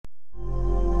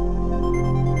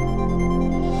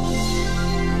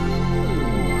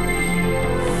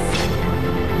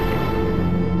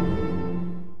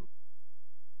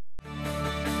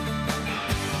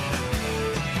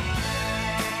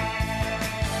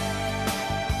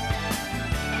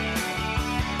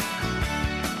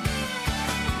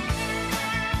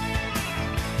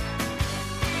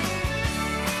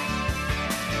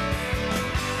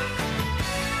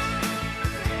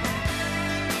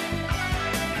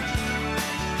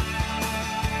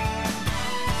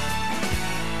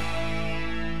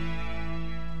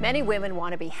Many women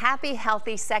want to be happy,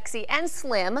 healthy, sexy, and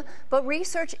slim, but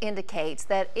research indicates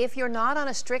that if you're not on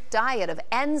a strict diet of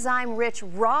enzyme-rich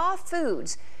raw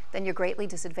foods, then you're greatly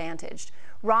disadvantaged.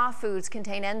 Raw foods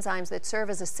contain enzymes that serve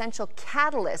as essential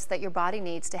catalysts that your body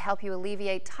needs to help you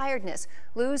alleviate tiredness,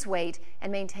 lose weight,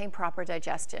 and maintain proper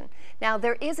digestion. Now,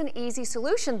 there is an easy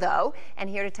solution, though, and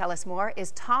here to tell us more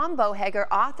is Tom Bohager,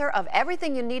 author of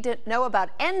Everything You Need to Know About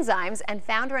Enzymes and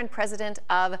founder and president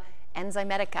of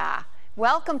Enzymedica.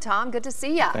 Welcome, Tom. Good to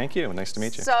see you. Thank you. Nice to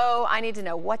meet you. So I need to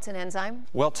know, what's an enzyme?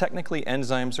 Well, technically,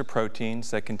 enzymes are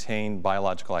proteins that contain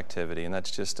biological activity, and that's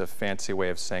just a fancy way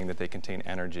of saying that they contain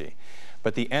energy.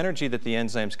 But the energy that the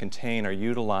enzymes contain are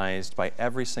utilized by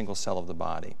every single cell of the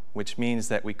body, which means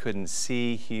that we couldn't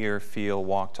see, hear, feel,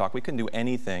 walk, talk. We couldn't do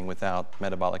anything without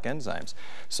metabolic enzymes.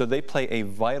 So they play a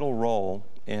vital role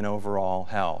in overall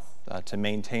health, to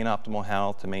maintain optimal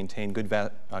health, to maintain good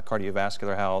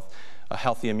cardiovascular health, a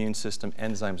healthy immune system.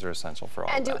 Enzymes are essential for all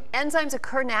of that. And do enzymes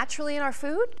occur naturally in our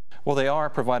food? Well, they are,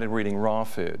 provided we're eating raw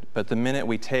food. But the minute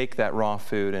we take that raw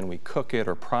food and we cook it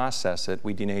or process it,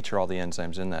 we denature all the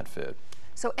enzymes in that food.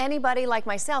 So anybody like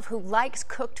myself who likes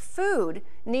cooked food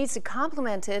needs to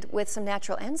complement it with some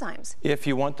natural enzymes. If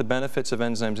you want the benefits of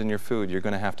enzymes in your food, you're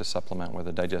going to have to supplement with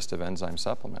a digestive enzyme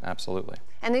supplement, absolutely.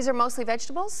 And these are mostly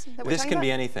vegetables that we're This can about?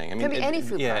 be anything. I mean, Could be any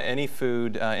food. Yeah, product. any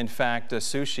food. In fact,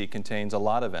 sushi contains a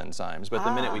lot of enzymes, but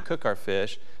the minute we cook our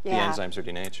fish, the enzymes are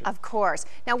denatured. Of course.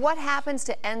 Now, what happens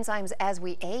to enzymes as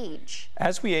we age?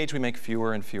 As we age, we make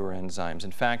fewer and fewer enzymes.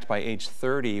 In fact, by age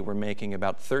 30, we're making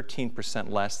about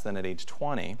 13% less than at age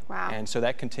 20. Wow. And so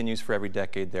that continues for every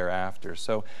decade thereafter.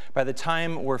 So by the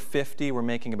time we're 50, we're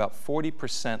making about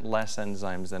 40% less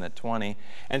enzymes than at 20.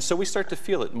 And so we start to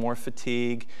feel it, more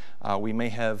fatigue. We may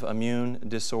have immune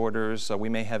disorders. We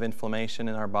may have inflammation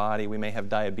in our body. We may have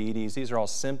diabetes. These are all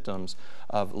symptoms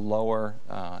of lower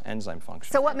enzyme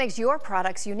function. So what makes your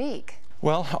products unique?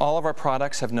 Well, all of our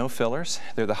products have no fillers.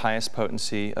 They're the highest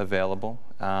potency available.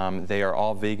 They are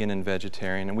all vegan and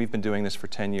vegetarian, and we've been doing this for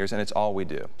 10 years, and it's all we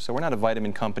do. So we're not a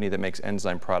vitamin company that makes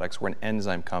enzyme products. We're an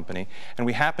enzyme company, and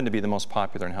we happen to be the most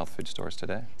popular in health food stores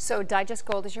today. So Digest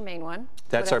Gold is your main one.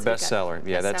 That's our best seller.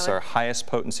 Yeah, that's seller? our highest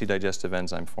potency digestive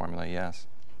enzyme formula, yes.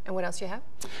 And what else do you have?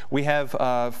 We have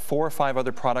 4 or 5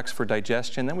 other products for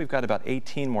digestion. Then we've got about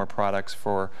 18 more products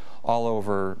for all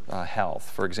over health.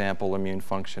 For example, immune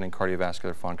function and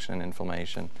cardiovascular function and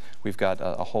inflammation. We've got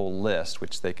a whole list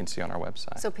which they can see on our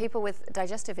website. So people with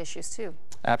digestive issues too?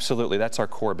 Absolutely. That's our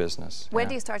core business. When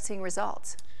do you start seeing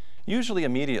results? Usually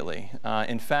immediately.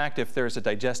 In fact, if there's a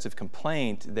digestive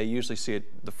complaint, they usually see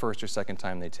it the first or second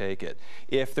time they take it.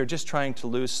 If they're just trying to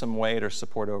lose some weight or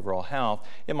support overall health,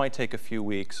 it might take a few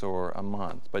weeks or a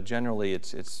month, but generally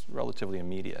it's relatively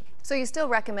immediate. So you still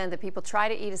recommend that people try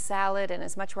to eat a salad and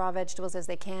as much raw vegetables as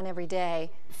they can every day?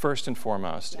 First and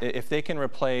foremost, if they can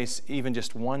replace even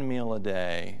just one meal a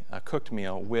day, a cooked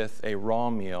meal, with a raw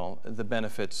meal, the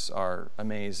benefits are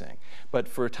amazing. But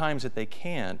for times that they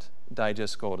can't,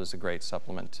 Digest Gold is a great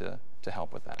supplement to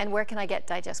help with that. And where can I get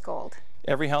Digest Gold?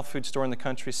 Every health food store in the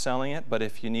country is selling it, but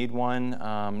if you need one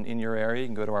in your area, you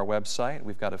can go to our website.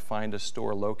 We've got to find a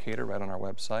store locator right on our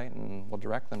website, and we'll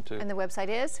direct them to. And the website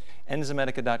is?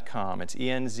 Enzymedica.com. It's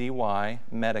E-N-Z-Y,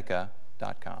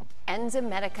 Medica.com.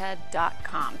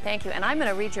 Enzymedica.com. Thank you. And I'm going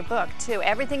to read your book, too.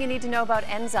 Everything You Need to Know About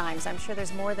Enzymes. I'm sure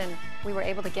there's more than we were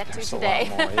able to get to today. A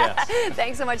lot more, yes.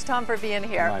 Thanks so much, Tom, for being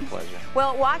here. My pleasure.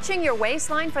 Well, watching your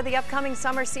waistline for the upcoming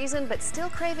summer season, but still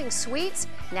craving sweets?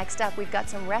 Next up, we've got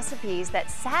some recipes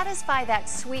that satisfy that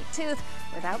sweet tooth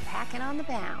without packing on the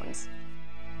pounds.